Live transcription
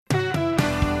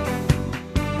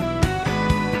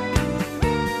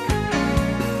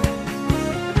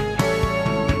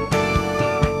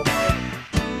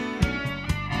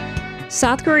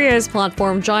South Korea's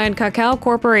platform giant Kakao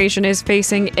Corporation is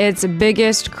facing its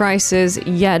biggest crisis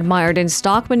yet, mired in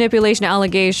stock manipulation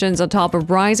allegations on top of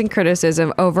rising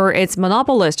criticism over its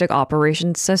monopolistic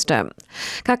operations system.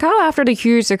 Kakao, after the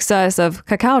huge success of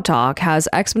Kakao Talk, has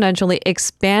exponentially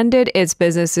expanded its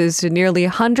businesses to nearly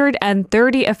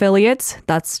 130 affiliates.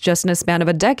 That's just in a span of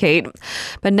a decade.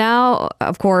 But now,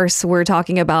 of course, we're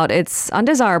talking about its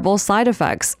undesirable side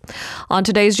effects. On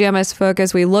today's GMS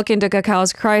Focus, we look into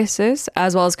Kakao's crisis,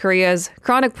 as well as Korea's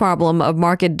chronic problem of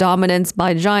market dominance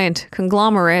by giant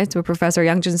conglomerates, with Professor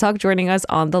Yang Jun-seok joining us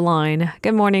on the line.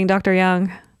 Good morning, Dr. Yang.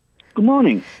 Good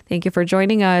morning. Thank you for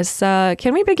joining us.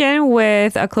 Can we begin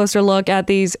with a closer look at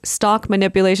these stock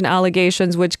manipulation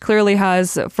allegations, which clearly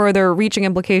has further reaching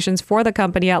implications for the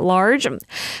company at large?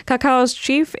 Kakao's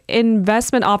chief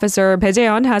investment officer, Bae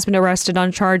Jae-yeon, has been arrested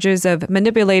on charges of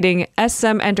manipulating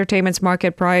SM Entertainment's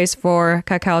market price for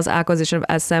Kakao's acquisition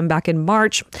of SM back in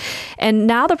March. And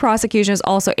now the prosecution is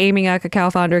also aiming at Kakao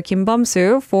founder Kim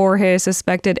Bum-soo for his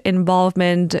suspected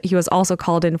involvement. He was also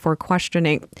called in for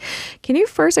questioning. Can you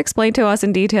first explain to us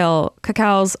in detail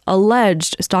Kakao's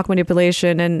alleged stock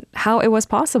manipulation and how it was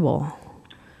possible?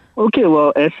 Okay,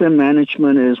 well, SM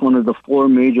Management is one of the four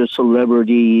major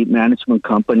celebrity management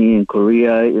company in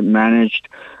Korea. It managed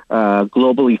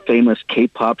globally famous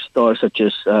K-pop stars such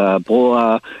as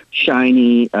Boa,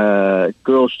 SHINee,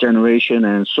 Girls' Generation,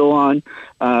 and so on.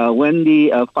 When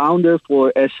the founder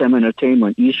for SM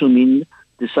Entertainment, Lee Soo-min,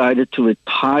 decided to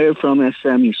retire from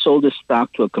SM, he sold his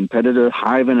stock to a competitor,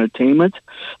 Hive Entertainment.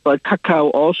 But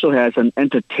Kakao also has an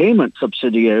entertainment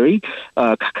subsidiary,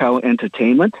 Kakao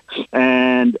Entertainment,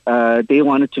 and they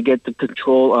wanted to get the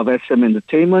control of SM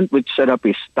Entertainment, which set up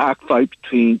a stock fight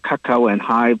between Kakao and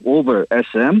Hive over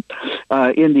SM.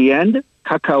 In the end,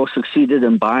 Kakao succeeded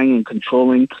in buying and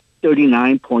controlling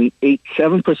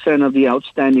 39.87% of the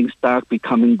outstanding stock,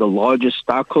 becoming the largest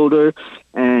stockholder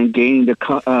and gaining the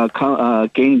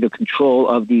control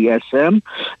of the SM.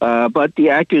 But the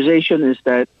accusation is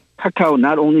that Kakao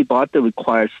not only bought the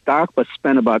required stock, but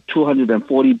spent about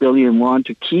 240 billion won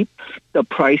to keep the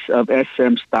price of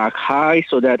SM stock high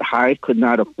so that Hive could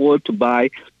not afford to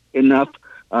buy enough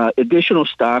additional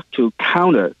stock to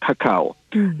counter Kakao.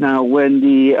 Now, when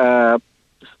the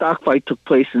stock fight took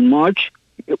place in March,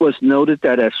 it was noted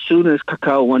that as soon as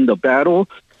Kakao won the battle,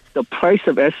 the price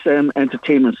of SM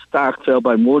Entertainment stock fell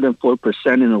by more than 4%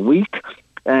 in a week.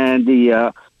 And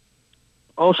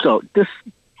also, this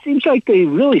seems like a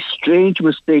really strange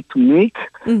mistake to make,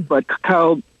 but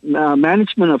Kakao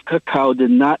management of Kakao did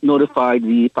not notify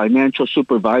the Financial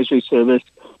Supervisory Service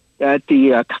that the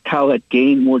Kakao had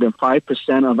gained more than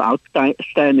 5% of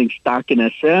outstanding stock in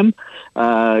SM.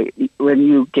 When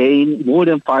you gain more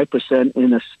than 5%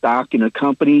 in a stock in a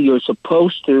company, you're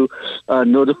supposed to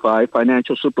notify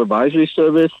Financial Supervisory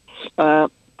Service.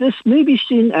 This may be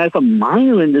seen as a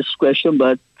minor indiscretion,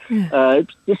 but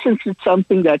since it's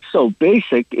something that's so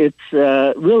basic, it's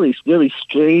really, really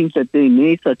strange that they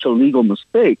made such a legal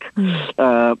mistake.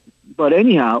 But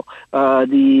anyhow,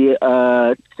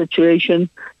 the situation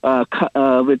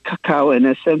with Kakao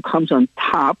and SM comes on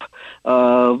top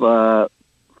of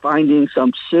finding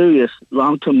some serious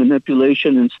long-term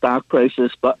manipulation in stock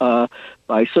prices by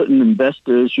certain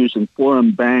investors using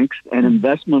foreign banks and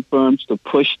investment firms to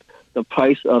push the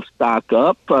price of stock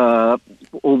up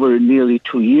over nearly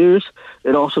 2 years.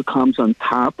 It also comes on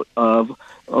top of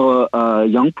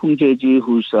Youngpung Jeji,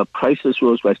 whose prices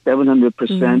rose by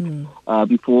 700%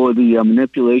 before the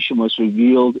manipulation was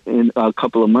revealed in a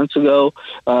couple of months ago.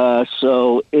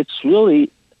 So it's really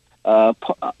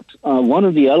one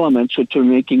of the elements which are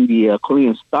making the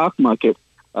Korean stock market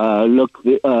look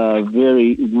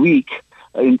very weak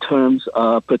in terms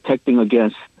of protecting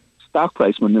against stock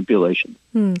price manipulation.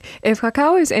 If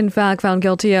Kakao is in fact found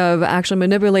guilty of actually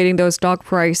manipulating those stock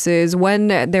prices when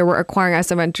they were acquiring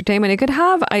SM Entertainment, it could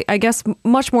have, I guess,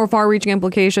 much more far-reaching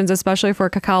implications, especially for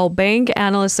Kakao Bank.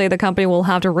 Analysts say the company will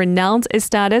have to renounce its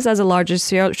status as the largest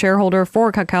shareholder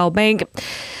for Kakao Bank.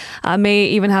 May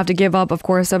even have to give up, of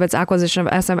course, of its acquisition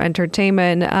of SM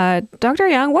Entertainment. Dr.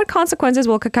 Yang, what consequences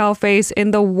will Kakao face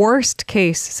in the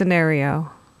worst-case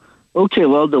scenario? Okay,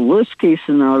 well, the worst-case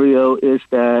scenario is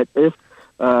that if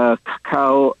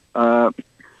Kakao,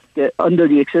 under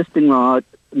the existing law,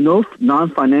 no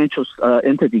non-financial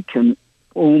entity can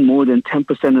own more than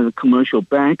 10% of the commercial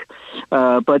bank,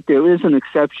 but there is an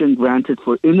exception granted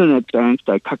for internet banks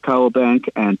like Kakao Bank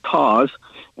and TOS,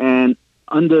 and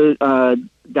under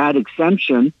that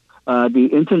exemption, the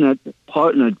internet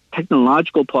partner,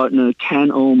 technological partner,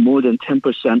 can own more than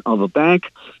 10% of a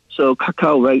bank. So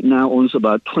Kakao right now owns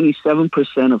about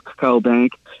 27% of Kakao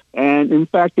Bank. And in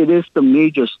fact, it is the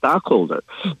major stockholder.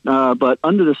 But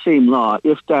under the same law,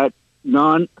 if that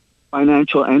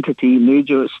non-financial entity,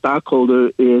 major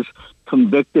stockholder, is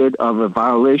convicted of a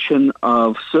violation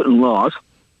of certain laws,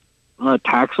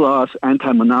 tax laws,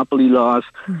 anti-monopoly laws,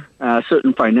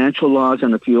 certain financial laws,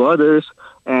 and a few others,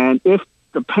 and if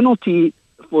the penalty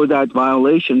for that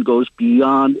violation goes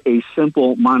beyond a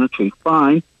simple monetary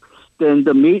fine, then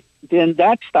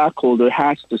that stockholder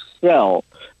has to sell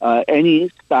any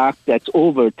stock that's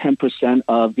over 10%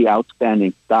 of the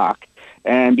outstanding stock.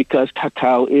 And because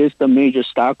Kakao is the major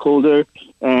stockholder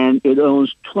and it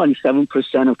owns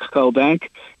 27% of Kakao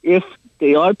Bank, if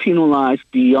they are penalized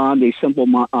beyond a simple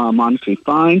monetary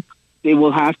fine, they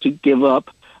will have to give up,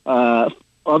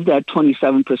 of that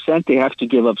 27%, they have to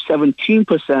give up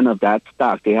 17% of that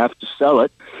stock. They have to sell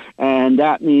it. And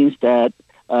that means that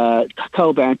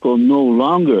Kakao Bank will no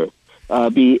longer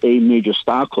be a major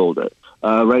stockholder.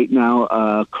 Right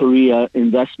now, Korea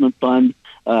Investment Fund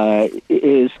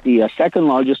is the second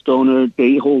largest donor.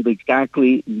 They hold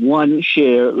exactly one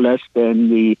share less than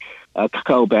the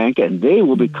Kakao Bank, and they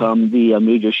will become the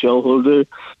major shareholder.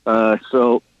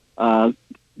 So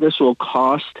this will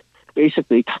cost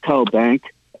basically Kakao Bank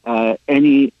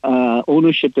any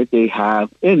ownership that they have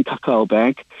in Kakao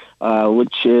Bank,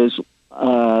 which is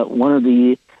one of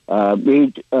the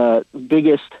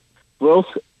biggest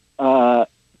growth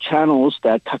channels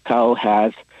that Kakao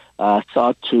has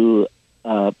sought to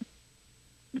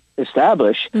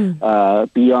establish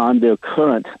beyond their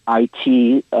current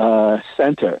IT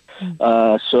center.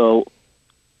 So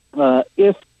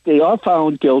if they are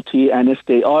found guilty and if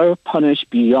they are punished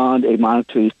beyond a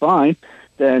monetary fine,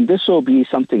 then this will be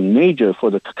something major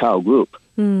for the Kakao Group.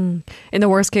 In the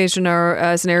worst case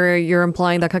scenario, you're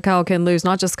implying that Kakao can lose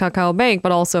not just Kakao Bank,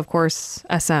 but also, of course,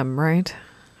 SM, right?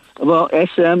 Well,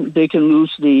 SM, they can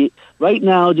lose right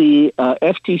now the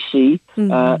FTC,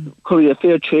 Korea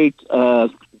Fair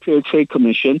Trade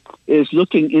Commission, is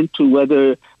looking into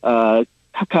whether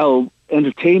Kakao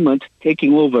Entertainment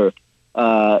taking over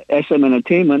SM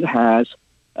Entertainment has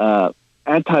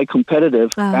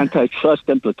anti-competitive, antitrust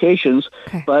implications,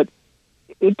 but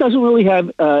it doesn't really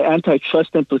have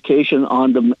antitrust implication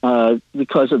on the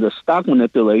because of the stock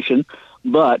manipulation,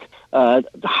 but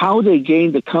how they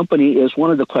gain the company is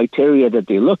one of the criteria that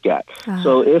they look at.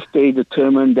 So if they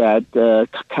determine that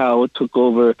Kakao took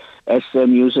over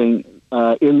SM using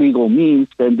illegal means,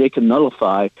 then they can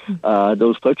nullify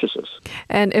those purchases.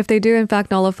 And if they do, in fact,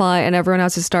 nullify and everyone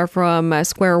has to start from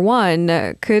square one,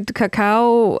 could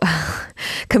Kakao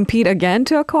compete again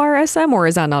to acquire SM, or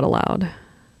is that not allowed?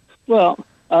 Well,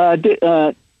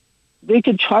 they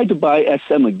could try to buy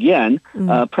SM again.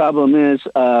 Problem is,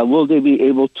 will they be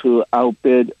able to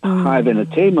outbid Hive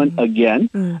Entertainment again,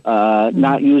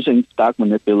 not using stock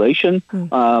manipulation?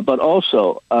 But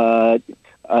also,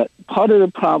 part of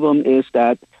the problem is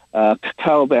that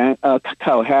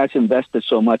Kakao has invested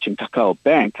so much in Kakao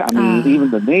Bank. I mean,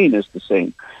 even the name is the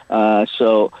same.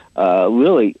 So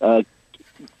really,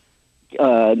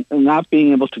 not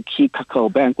being able to keep Kakao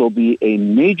Bank will be a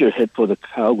major hit for the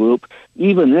Kakao Group.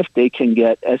 Even if they can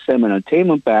get SM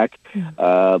Entertainment back,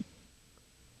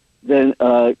 then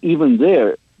even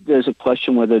there's a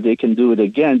question whether they can do it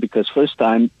again, because first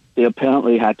time they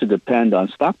apparently had to depend on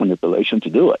stock manipulation to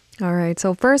do it. All right.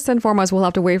 So first and foremost, we'll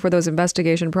have to wait for those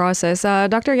investigation process.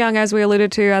 Dr. Yang, as we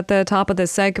alluded to at the top of the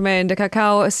segment,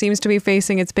 Kakao seems to be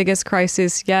facing its biggest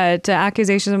crisis yet.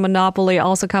 Accusations of monopoly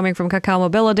also coming from Kakao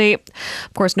Mobility,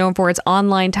 of course, known for its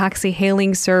online taxi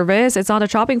hailing service. It's on a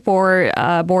chopping board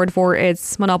for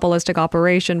its monopolistic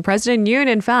operation. President Yoon,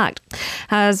 in fact,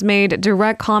 has made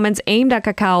direct comments aimed at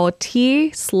Kakao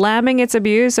T, slamming its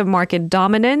abuse of market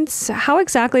dominance. How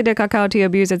exactly did Kakao T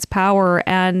abuse its power,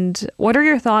 and what are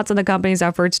your thoughts on the company's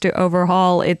efforts to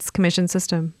overhaul its commission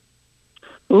system?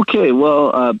 Okay,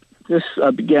 well, this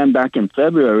began back in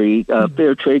February.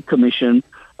 Fair Trade Commission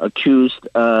accused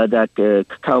that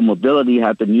Kakao Mobility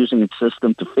had been using its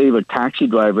system to favor taxi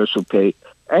drivers who pay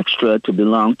extra to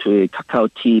belong to a Kakao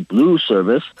T Blue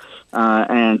service,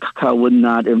 and Kakao would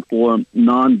not inform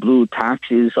non-blue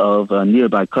taxis of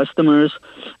nearby customers,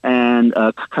 and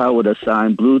Kakao would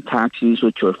assign blue taxis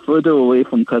which were further away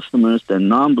from customers than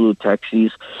non-blue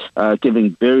taxis,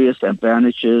 giving various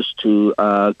advantages to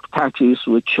taxis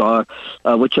which are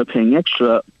paying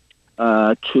extra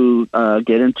to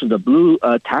get into the blue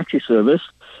taxi service.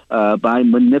 By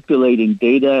manipulating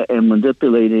data and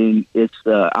manipulating its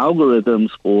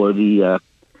algorithms for the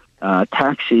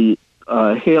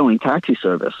hailing taxi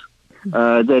service.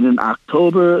 Then in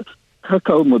October,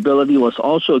 Kakao Mobility was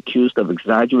also accused of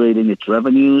exaggerating its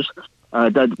revenues.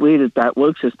 The way that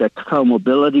works is that Kakao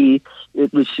Mobility,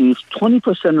 it receives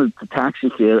 20% of the taxi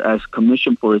fare as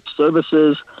commission for its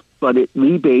services, but it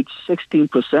rebates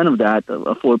 16% of that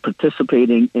for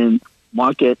participating in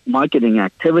marketing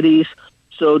activities.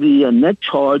 So the net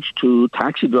charge to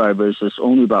taxi drivers is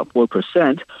only about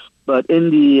 4%. But in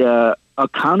the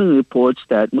accounting reports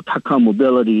that Kakao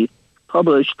Mobility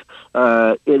published,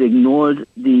 it ignored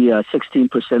the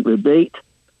 16% rebate,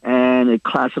 and it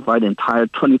classified the entire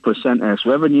 20% as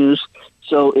revenues.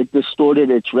 So it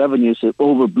distorted its revenues. It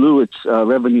overblew its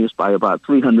revenues by about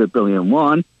 300 billion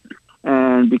won.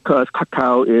 And because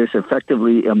Kakao is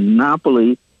effectively a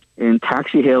monopoly in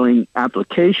taxi hailing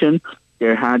application,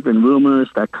 there had been rumors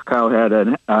that Kakao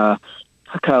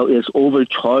is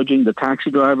overcharging the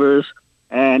taxi drivers,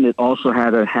 and it also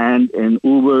had a hand in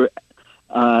Uber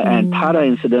and Tata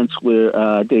incidents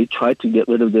where they tried to get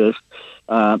rid of their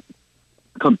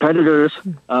competitors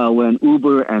when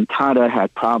Uber and Tata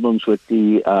had problems with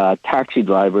the taxi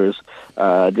drivers.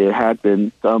 There had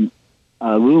been some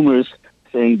rumors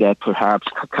saying that perhaps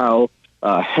Kakao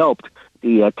helped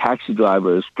the taxi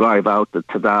drivers drive out the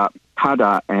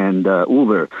Tata and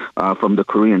Uber from the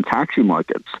Korean taxi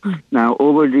markets. Now,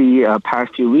 over the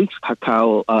past few weeks,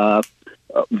 Kakao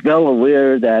well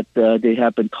aware that they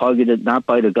have been targeted not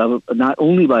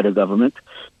only by the government,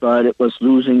 but it was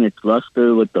losing its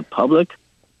luster with the public.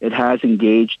 It has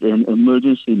engaged in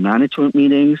emergency management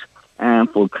meetings, and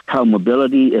for Kakao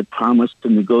Mobility, it promised to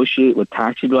negotiate with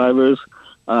taxi drivers.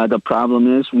 The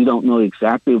problem is we don't know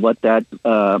exactly what that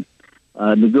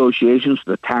negotiations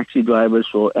with the taxi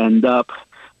drivers will end up.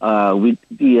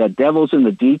 The devil's in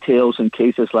the details in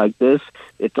cases like this.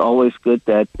 It's always good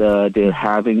that they're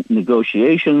having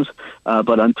negotiations,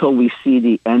 but until we see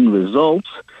the end results,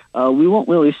 we won't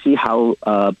really see how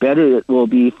better it will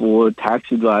be for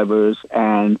taxi drivers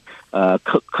and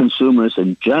consumers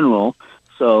in general.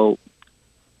 So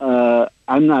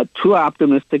I'm not too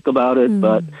optimistic about it,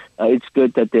 but it's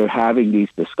good that they're having these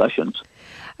discussions.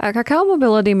 Kakao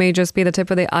Mobility may just be the tip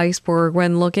of the iceberg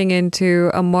when looking into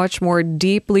a much more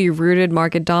deeply rooted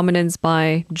market dominance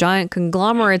by giant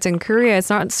conglomerates in Korea.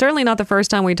 It's certainly not the first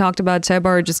time we talked about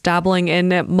Chaebol just dabbling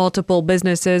in multiple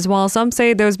businesses. While some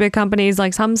say those big companies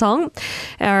like Samsung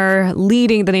are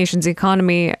leading the nation's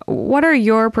economy, what are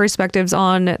your perspectives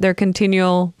on their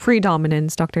continual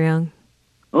predominance, Dr. Yang?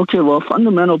 Okay, well,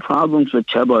 fundamental problems with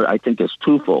Chaebol, I think, is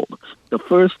twofold. The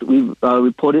first we've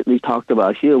reportedly talked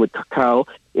about here with Kakao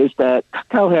is that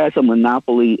Kakao has a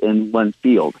monopoly in one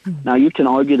field. Now, you can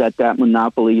argue that that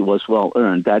monopoly was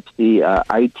well-earned. That's the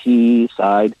IT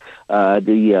side,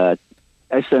 the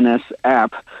SNS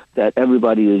app that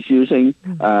everybody is using.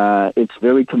 It's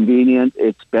very convenient.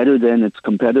 It's better than its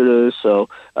competitors. So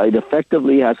it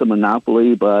effectively has a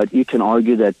monopoly, but you can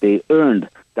argue that they earned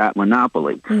that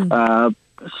monopoly.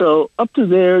 So up to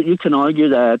there, you can argue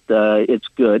that it's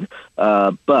good.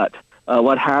 But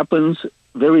what happens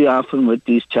very often with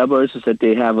these chaebols is that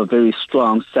they have a very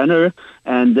strong center,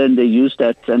 and then they use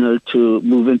that center to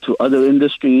move into other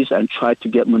industries and try to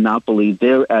get monopoly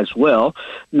there as well.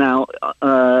 Now,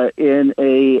 in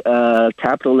a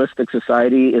capitalistic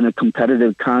society, in a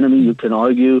competitive economy, you can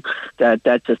argue that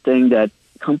that's a thing that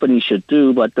companies should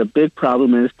do, but the big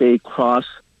problem is they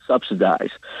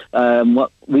cross-subsidize.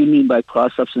 What we mean by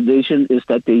cross-subsidization is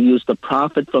that they use the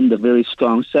profit from the very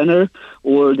strong center,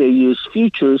 or they use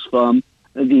futures from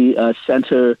the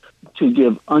center to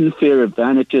give unfair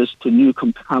advantages to new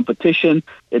competition.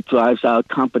 It drives out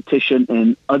competition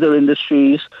in other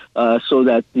industries so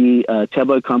that the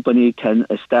chaebol company can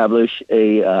establish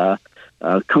a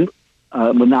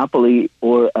monopoly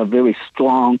or a very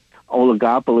strong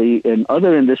oligopoly in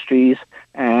other industries,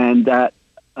 and that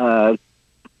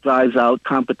drives out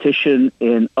competition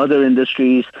in other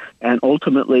industries, and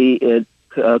ultimately it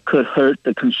could hurt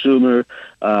the consumer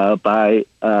by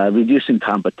reducing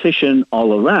competition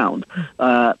all around.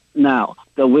 Now,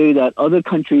 the way that other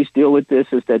countries deal with this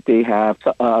is that they have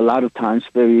a lot of times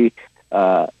very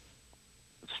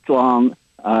strong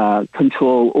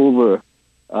control over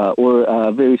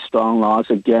or very strong laws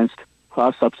against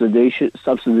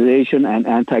cross-subsidization and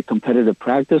anti-competitive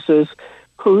practices.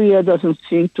 Korea doesn't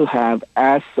seem to have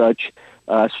as such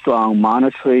strong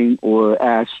monitoring or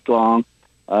as strong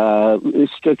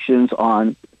restrictions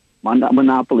on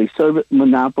monopoly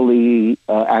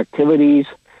activities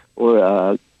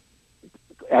or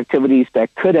activities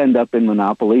that could end up in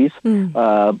monopolies.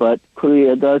 But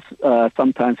Korea does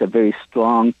sometimes have very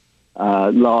strong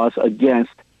laws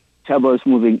against chaebols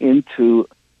moving into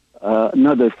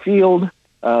another field.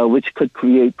 which could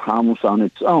create problems on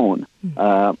its own.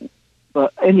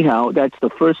 But anyhow, that's the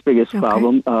first biggest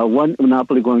problem, one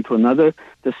monopoly going to another.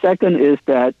 The second is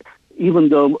that even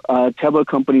though chaebol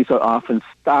companies are often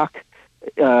stock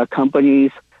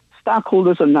companies,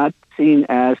 stockholders are not seen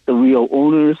as the real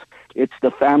owners. It's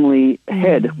the family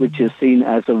head which is seen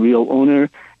as a real owner,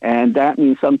 and that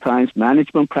means sometimes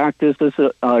management practices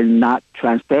are not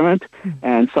transparent,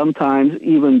 and sometimes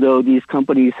even though these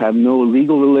companies have no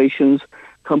legal relations,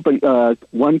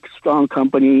 one strong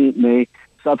company may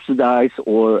subsidize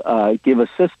or give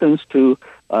assistance to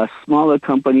a smaller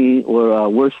company or a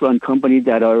worse-run company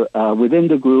that are within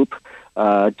the group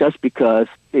just because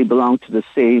they belong to the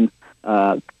same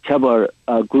chaebol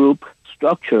group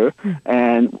structure.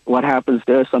 And what happens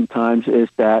there sometimes is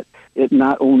that it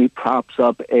not only props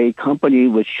up a company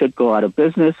which should go out of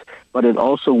business, but it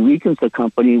also weakens the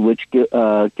company, which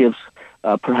gives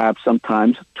perhaps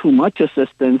sometimes too much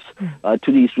assistance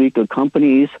to these weaker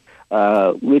companies,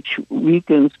 which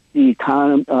weakens the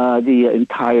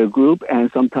entire group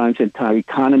and sometimes entire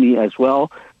economy as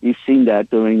well. We've seen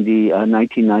that during the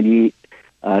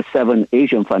 1997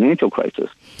 Asian financial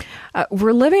crisis.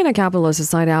 We're living in a capitalist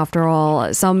society after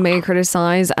all. Some may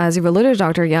criticize, as you alluded to,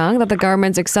 Dr. Yang, that the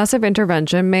government's excessive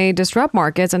intervention may disrupt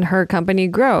markets and hurt company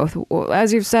growth.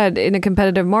 As you've said, in a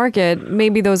competitive market,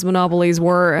 maybe those monopolies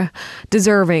were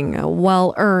deserving,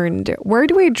 well-earned. Where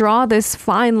do we draw this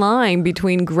fine line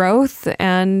between growth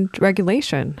and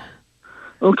regulation?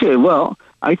 Okay, well,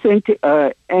 I think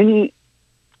the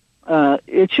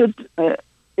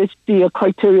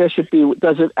criteria should be,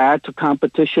 does it add to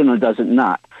competition or does it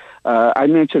not? I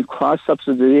mentioned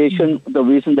cross-subsidization. The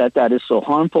reason that is so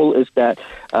harmful is that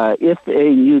if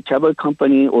a new chaebol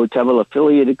company or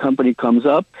chaebol-affiliated company comes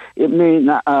up, it may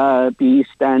not be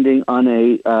standing on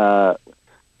a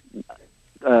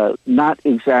not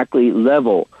exactly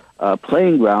level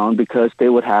playing ground because they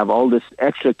would have all this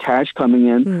extra cash coming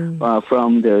in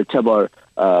from their chaebol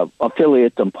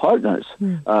affiliates and partners.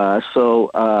 So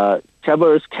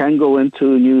chaebols can go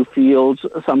into new fields.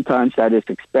 Sometimes that is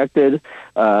expected,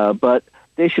 but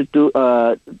they should do.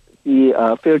 The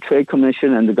Fair Trade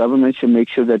Commission and the government should make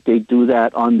sure that they do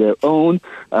that on their own.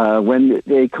 When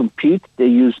they compete, they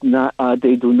do not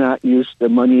use the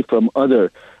money from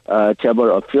other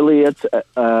chaebol affiliates,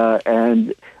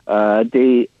 and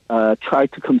they try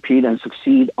to compete and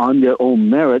succeed on their own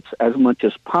merits as much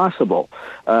as possible.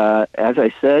 As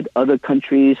I said, other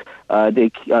countries,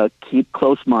 they keep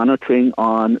close monitoring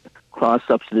on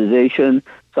cross-subsidization.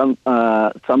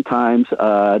 Sometimes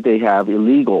they have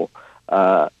legal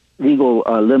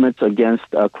limits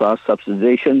against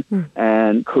cross-subsidization,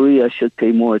 and Korea should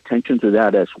pay more attention to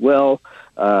that as well.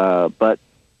 But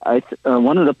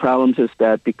one of the problems is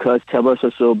that because chaebols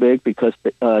are so big, because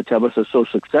chaebols are so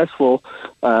successful,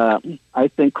 I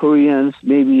think Koreans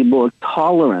may be more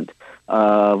tolerant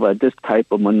of this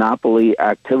type of monopoly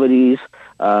activities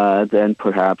than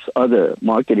perhaps other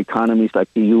market economies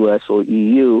like the U.S. or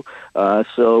EU.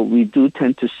 So we do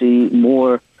tend to see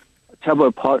more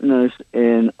chaebol partners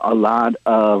in a lot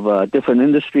of different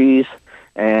industries,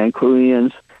 and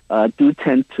Koreans do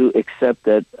tend to accept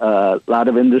that a lot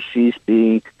of industries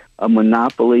being a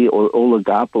monopoly or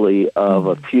oligopoly of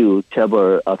a few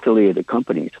chaebol-affiliated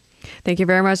companies. Thank you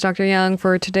very much, Dr. Yang,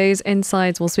 for today's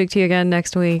insights. We'll speak to you again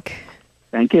next week.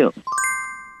 Thank you.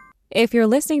 If you're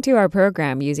listening to our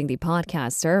program using the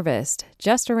podcast service,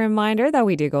 just a reminder that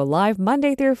we do go live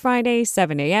Monday through Friday,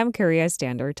 7 a.m. Korea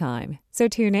Standard Time. So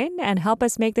tune in and help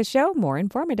us make the show more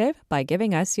informative by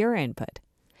giving us your input.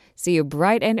 See you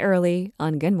bright and early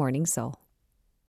on Good Morning Seoul.